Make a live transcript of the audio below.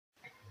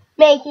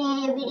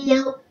making a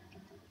video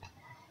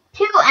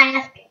to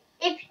ask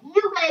if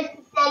you guys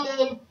could send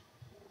in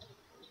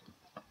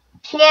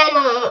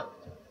channel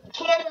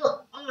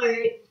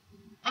art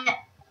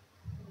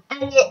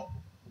and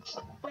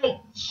like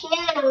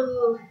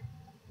channel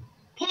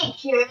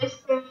pictures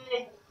for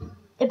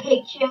the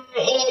picture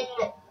in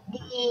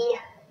the,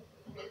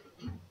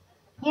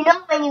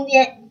 when you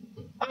get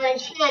on a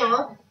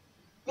channel,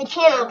 the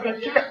channel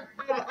picture.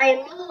 I am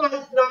no longer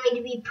going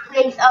to be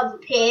Prince of the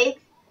Pigs,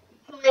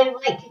 so I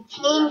would like to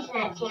change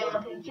that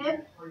channel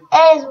picture,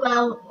 as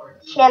well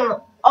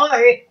channel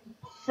art.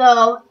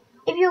 So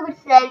if you could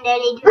send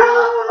any to me,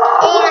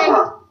 and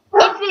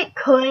if it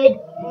could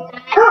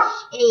match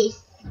a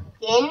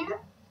skin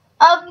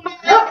of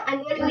mine,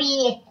 I'm going to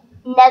be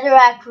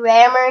Netherrack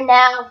Rammer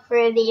now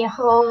for the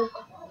whole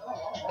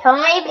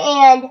time,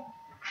 and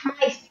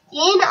my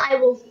skin I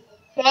will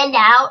send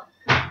out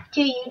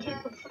to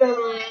YouTube for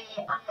my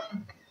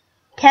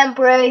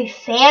temporary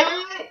fan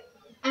art.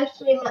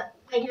 Actually, my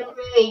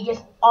temporary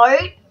just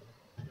art.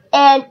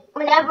 And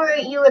whenever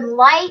you would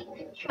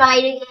like, try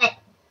to get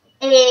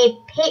a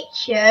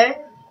picture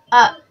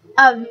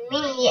of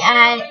me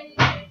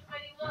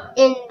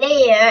in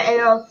there,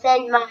 and I'll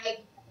send my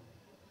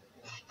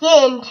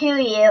skin to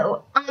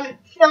you.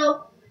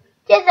 So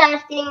just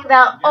asking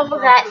about all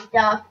that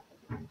stuff.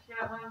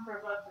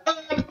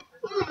 And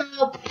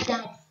that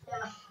stuff.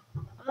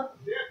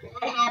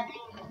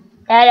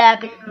 That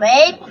happened,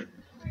 right?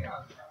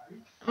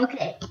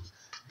 Okay.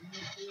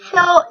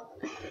 So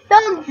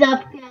thumbs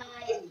up,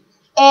 guys.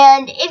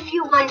 And if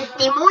you want to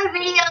see more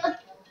videos,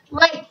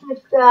 like,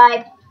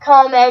 subscribe,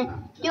 comment,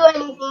 do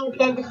anything you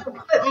can to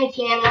support my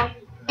channel.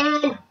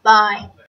 And bye.